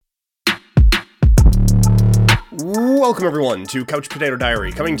Welcome, everyone, to Couch Potato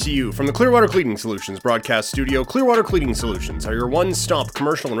Diary, coming to you from the Clearwater Cleaning Solutions broadcast studio. Clearwater Cleaning Solutions are your one-stop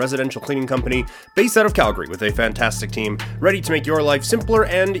commercial and residential cleaning company based out of Calgary with a fantastic team ready to make your life simpler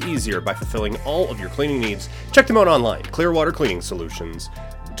and easier by fulfilling all of your cleaning needs. Check them out online,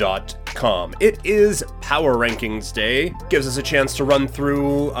 clearwatercleaningsolutions.com. It is Power Rankings Day. Gives us a chance to run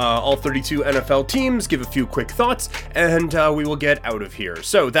through all 32 NFL teams, give a few quick thoughts, and we will get out of here.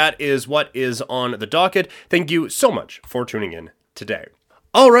 So that is what is on the docket. Thank you so much for tuning in today.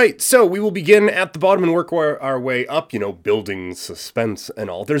 All right, so we will begin at the bottom and work our way up, building suspense and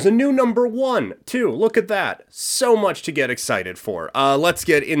all. There's a new number one, too. Look at that. So much to get excited for. Let's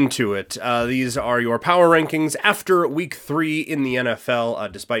get into it. These are your power rankings after week 3 in the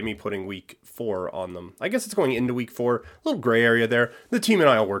NFL, despite me putting week 4 on them. I guess it's going into week 4. A little gray area there. The team and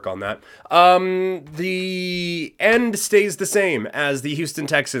I will work on that. The end stays the same, as the Houston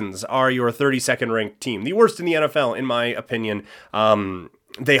Texans are your 32nd ranked team. The worst in the NFL, in my opinion.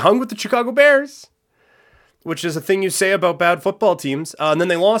 They hung with the Chicago Bears, which is a thing you say about bad football teams. And then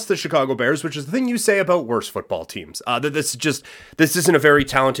they lost the Chicago Bears, which is the thing you say about worse football teams. This isn't a very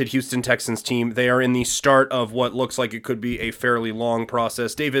talented Houston Texans team. They are in the start of what looks like it could be a fairly long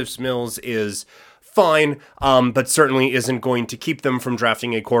process. Davis Mills is fine, but certainly isn't going to keep them from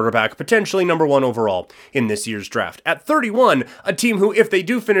drafting a quarterback, potentially number 1 overall in this year's draft. At 31, a team who, if they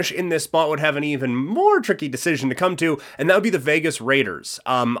do finish in this spot, would have an even more tricky decision to come to, and that would be the Vegas Raiders.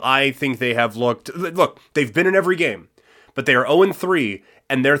 I think they have look, they've been in every game, but they are 0-3,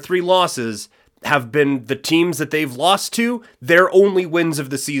 and their 3 losses have been the teams that they've lost to, their only wins of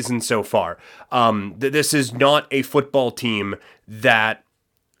the season so far. This is not a football team that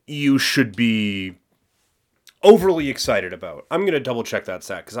you should be overly excited about. I'm going to double check that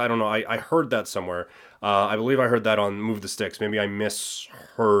stat because I don't know. I heard that somewhere. I believe I heard that on Move the Sticks. Maybe I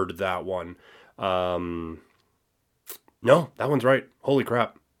misheard that one. No, that one's right. Holy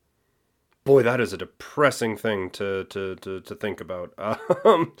crap. Boy, that is a depressing thing to think about.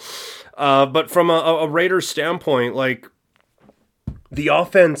 But from a Raiders standpoint, like the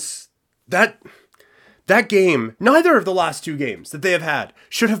offense, that game, neither of the last 2 games that they have had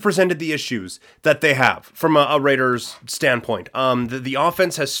should have presented the issues that they have from a Raiders standpoint. The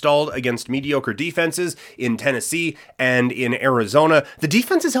offense has stalled against mediocre defenses in Tennessee and in Arizona. The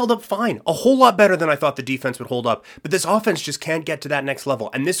defense has held up fine, a whole lot better than I thought the defense would hold up, but this offense just can't get to that next level.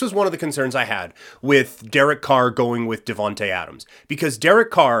 And this was one of the concerns I had with Derek Carr going with Davante Adams, because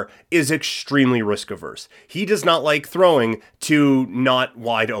Derek Carr is extremely risk averse. He does not like throwing to not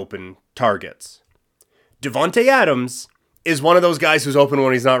wide open targets. Davante Adams is one of those guys who's open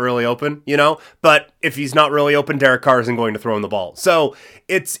when he's not really open, but if he's not really open, Derek Carr isn't going to throw him the ball. So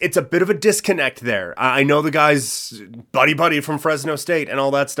it's a bit of a disconnect there. I know the guy's buddy from Fresno State and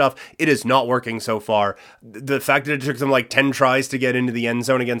all that stuff. It is not working so far. The fact that it took them like 10 tries to get into the end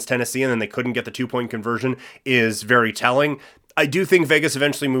zone against Tennessee and then they couldn't get the 2-point conversion is very telling. I do think Vegas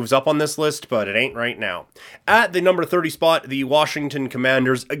eventually moves up on this list, but it ain't right now. At the number 30 spot, the Washington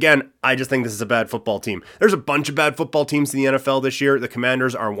Commanders. Again, I just think this is a bad football team. There's a bunch of bad football teams in the NFL this year. The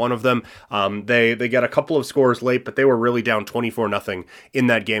Commanders are one of them. They got a couple of scores late, but they were really down 24-0 in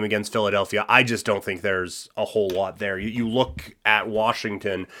that game against Philadelphia. I just don't think there's a whole lot there. You look at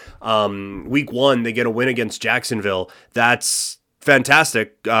Washington. Week 1, they get a win against Jacksonville. That's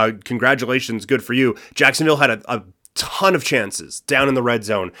fantastic. Congratulations. Good for you. Jacksonville had a ton of chances down in the red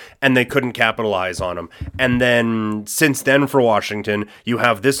zone, and they couldn't capitalize on them. And then since then for Washington, you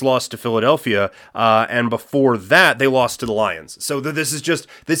have this loss to Philadelphia, and before that, they lost to the Lions. So this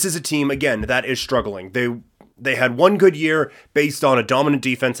is a team, again, that is struggling. They had one good year based on a dominant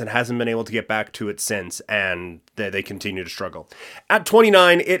defense and hasn't been able to get back to it since, and they continue to struggle. At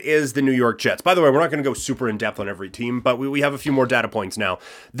 29, it is the New York Jets. By the way, we're not going to go super in-depth on every team, but we have a few more data points now.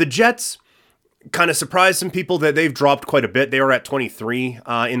 The Jets kind of surprised some people that they've dropped quite a bit. They were at 23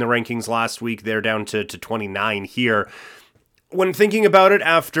 in the rankings last week. They're down to 29 here. When thinking about it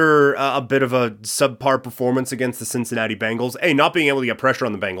after a bit of a subpar performance against the Cincinnati Bengals, A, not being able to get pressure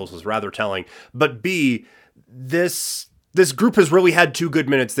on the Bengals was rather telling, but B, this group has really had 2 good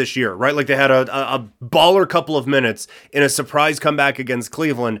minutes this year, right? Like they had a baller couple of minutes in a surprise comeback against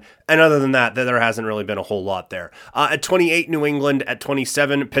Cleveland. And other than that, there hasn't really been a whole lot there. At 28, New England. At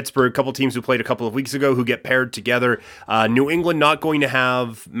 27, Pittsburgh. A couple teams who played a couple of weeks ago who get paired together. New England not going to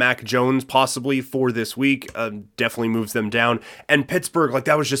have Mac Jones possibly for this week. Definitely moves them down. And Pittsburgh,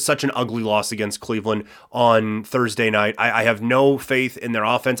 that was just such an ugly loss against Cleveland on Thursday night. I have no faith in their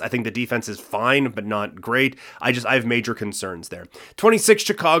offense. I think the defense is fine, but not great. I have major concerns there. 26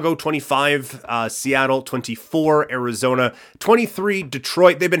 Chicago, 25 Seattle, 24 Arizona, 23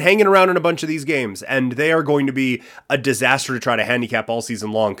 Detroit. They've been hanging around in a bunch of these games, and they are going to be a disaster to try to handicap all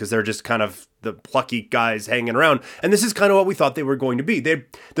season long because they're just kind of the plucky guys hanging around. And this is kind of what we thought they were going to be.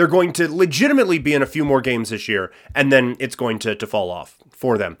 They're going to legitimately be in a few more games this year, and then it's going to fall off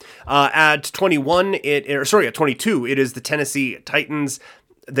for them. At 22, it is the Tennessee Titans.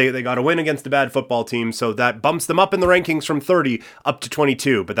 They got a win against a bad football team, so that bumps them up in the rankings from 30 up to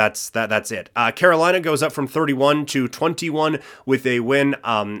 22, but that's it. Carolina goes up from 31 to 21 with a win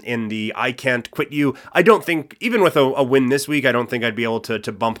in the I Can't Quit You. I don't think, even with a win this week, I don't think I'd be able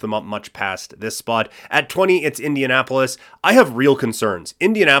to bump them up much past this spot. At 20, it's Indianapolis. I have real concerns.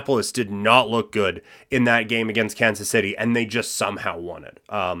 Indianapolis did not look good in that game against Kansas City, and they just somehow won it.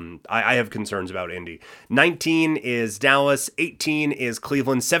 I have concerns about Indy. 19 is Dallas, 18 is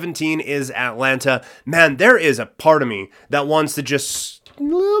Cleveland, 17 is Atlanta. Man, there is a part of me that wants to just a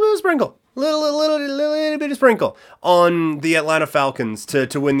little bit of sprinkle, little bit of sprinkle on the Atlanta Falcons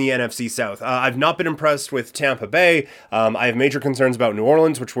to win the NFC South. I've not been impressed with Tampa Bay. I have major concerns about New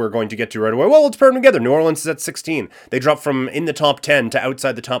Orleans, which we're going to get to right away. Well, let's pair them together. New Orleans is at 16. They dropped from in the top 10 to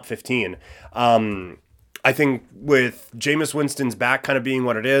outside the top 15. I think with Jameis Winston's back kind of being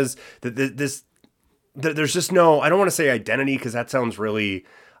what it is, there's just no, I don't want to say identity because that sounds really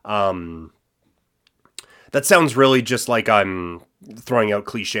just like I'm throwing out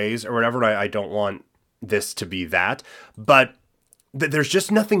cliches or whatever. I don't want this to be that, but there's just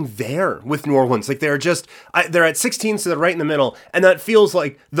nothing there with New Orleans. Like they're at 16, so they're right in the middle, and that feels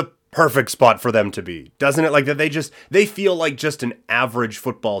like the perfect spot for them to be, doesn't it? Like that they feel like just an average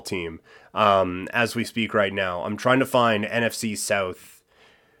football team as we speak right now. I'm trying to find NFC South.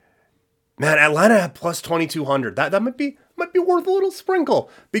 Man, Atlanta at plus 2,200. That might be worth a little sprinkle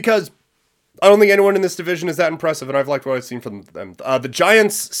because I don't think anyone in this division is that impressive, and I've liked what I've seen from them. The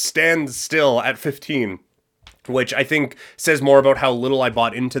Giants stand still at 15, which I think says more about how little I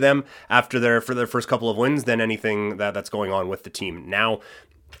bought into them for their first couple of wins than anything that's going on with the team now.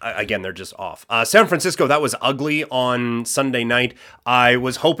 Again, they're just off. San Francisco, that was ugly on Sunday night. I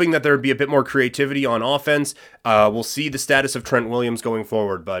was hoping that there would be a bit more creativity on offense. We'll see the status of Trent Williams going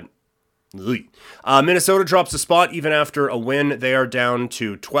forward, but Minnesota drops a spot even after a win. They are down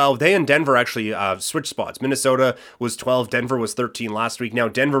to 12. They and Denver actually switched spots. Minnesota was 12. Denver was 13 last week. Now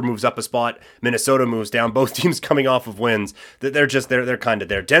Denver moves up a spot. Minnesota moves down. Both teams coming off of wins. They're kind of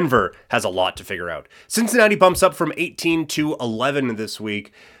there. Denver has a lot to figure out. Cincinnati bumps up from 18 to 11 this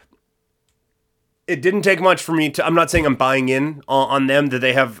week. It didn't take much for me to, I'm not saying I'm buying in on them, that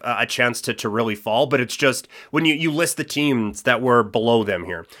they have a chance to really fall, but it's just when you list the teams that were below them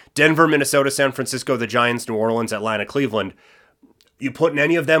here. Denver, Minnesota, San Francisco, the Giants, New Orleans, Atlanta, Cleveland. You putting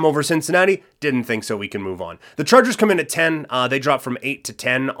any of them over Cincinnati? Didn't think so. We can move on. The Chargers come in at 10. They drop from 8 to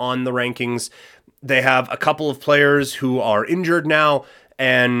 10 on the rankings. They have a couple of players who are injured now.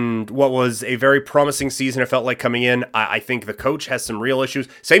 And what was a very promising season, it felt like coming in, I think the coach has some real issues.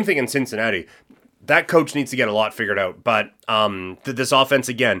 Same thing in Cincinnati. That coach needs to get a lot figured out, but this offense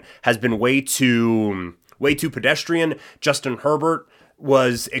again has been way too pedestrian. Justin Herbert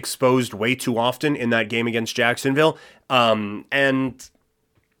was exposed way too often in that game against Jacksonville, and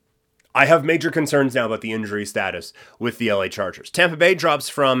I have major concerns now about the injury status with the LA Chargers. Tampa Bay drops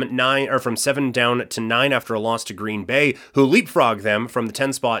from 7 down to 9 after a loss to Green Bay, who leapfrogged them from the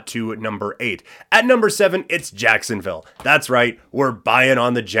 10 spot to number 8. At number 7, it's Jacksonville. That's right, we're buying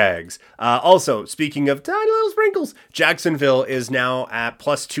on the Jags. Also, speaking of tiny little sprinkles, Jacksonville is now at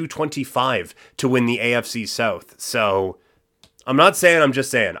plus 225 to win the AFC South. So, I'm not saying, I'm just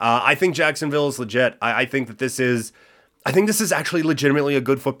saying. I think Jacksonville is legit. I think that this is actually legitimately a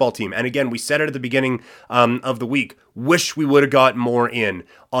good football team. And again, we said it at the beginning of the week. Wish we would have got more in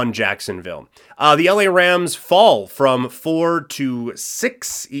on Jacksonville. The LA Rams fall from 4 to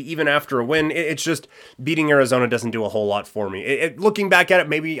 6, even after a win. It's just beating Arizona doesn't do a whole lot for me. Looking back at it,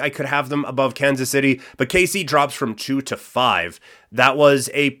 maybe I could have them above Kansas City, but KC drops from 2 to 5. That was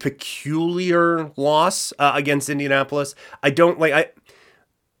a peculiar loss against Indianapolis.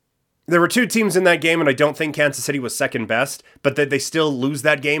 There were two teams in that game, and I don't think Kansas City was second best, but they still lose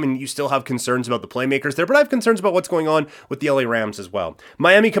that game, and you still have concerns about the playmakers there, but I have concerns about what's going on with the LA Rams as well.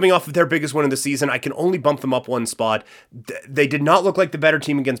 Miami coming off of their biggest win of the season, I can only bump them up one spot. They did not look like the better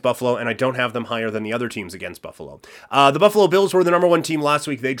team against Buffalo, and I don't have them higher than the other teams against Buffalo. The Buffalo Bills were the number 1 team last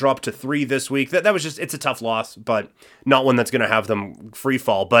week. They dropped to 3 this week. That was just, it's a tough loss, but not one that's going to have them free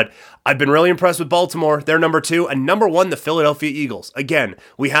fall. But I've been really impressed with Baltimore. They're number 2, and number 1, the Philadelphia Eagles. Again,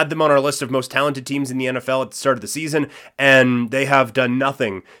 we had them on our list of most talented teams in the NFL at the start of the season, and they have done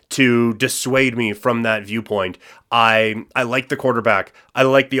nothing to dissuade me from that viewpoint. I like the quarterback. I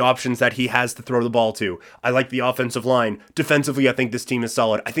like the options that he has to throw the ball to. I like the offensive line. Defensively, I think this team is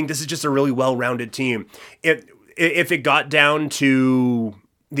solid. I think this is just a really well-rounded team. If it got down to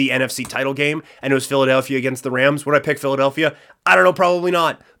the NFC title game and it was Philadelphia against the Rams, would I pick Philadelphia? I don't know, probably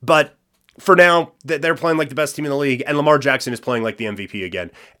not. But for now, they're playing like the best team in the league, and Lamar Jackson is playing like the MVP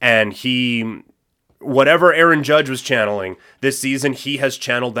again. And whatever Aaron Judge was channeling this season, he has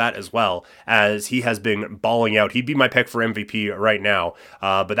channeled that as well, as he has been balling out. He'd be my pick for MVP right now.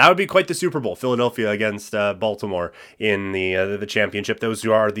 But that would be quite the Super Bowl, Philadelphia against Baltimore in the championship. Those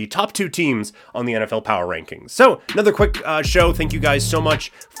are the top two teams on the NFL Power Rankings. So another quick show. Thank you guys so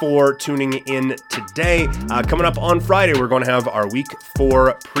much for tuning in today. Coming up on Friday, we're going to have our Week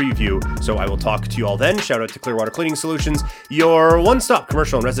 4 preview. So I will talk to you all then. Shout out to Clearwater Cleaning Solutions, your one-stop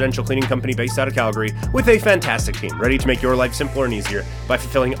commercial and residential cleaning company based out of Calgary, with a fantastic team ready to make your life simpler and easier by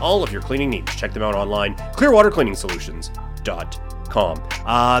fulfilling all of your cleaning needs. Check them out online,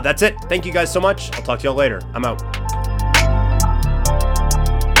 clearwatercleaningsolutions.com. That's it. Thank you guys so much. I'll talk to y'all later. I'm out.